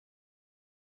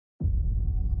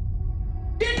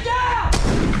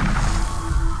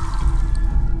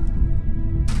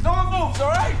all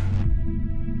right?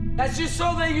 That's just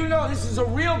so that you know this is a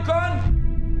real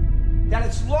gun, that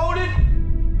it's loaded.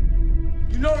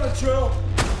 You know the drill.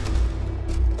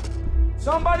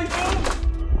 Somebody move.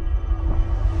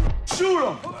 Shoot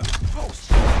him.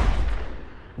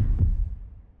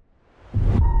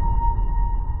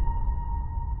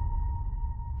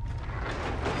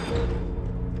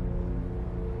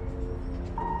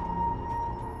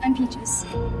 I'm Peaches.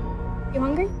 You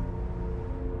hungry?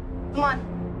 Come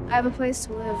on. I have a place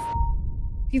to live.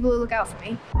 People who look out for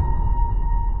me.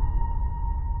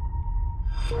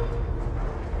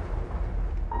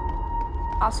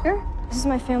 Oscar, this is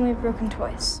my family of broken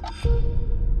toys.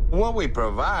 What we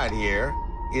provide here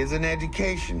is an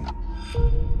education,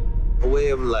 a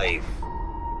way of life,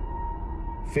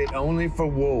 fit only for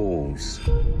wolves.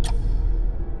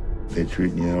 They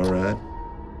treating you all right?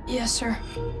 Yes, sir.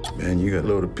 Man, you got a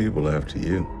load of people after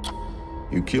you.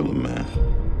 You killed a man.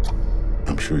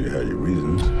 I'm sure you had your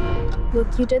reasons.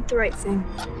 Look, you did the right thing.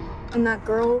 And that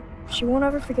girl, she won't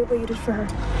ever forget what you did for her.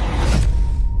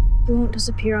 You won't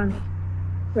disappear on me,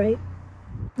 right?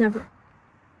 Never.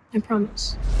 I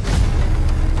promise.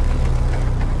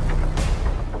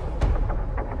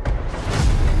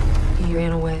 He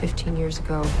ran away 15 years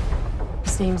ago.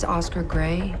 His name's Oscar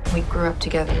Gray. We grew up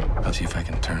together. I'll see if I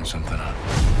can turn something on.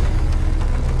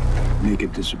 Make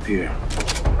it disappear.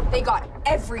 They got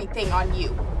everything on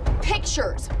you.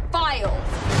 Pictures, files.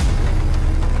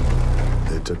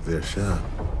 They took their shot,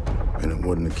 and it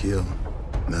wasn't a kill.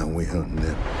 Now we hunting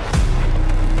them.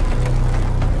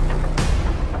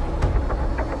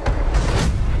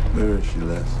 Where is she,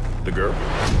 Les? The girl?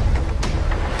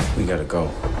 We gotta go.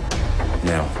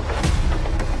 Now.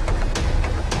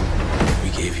 We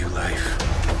gave you life.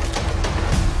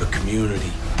 A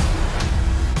community.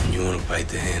 And you wanna bite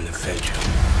the hand that fed you.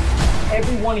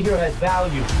 Everyone here has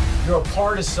value. You're a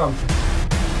part of something.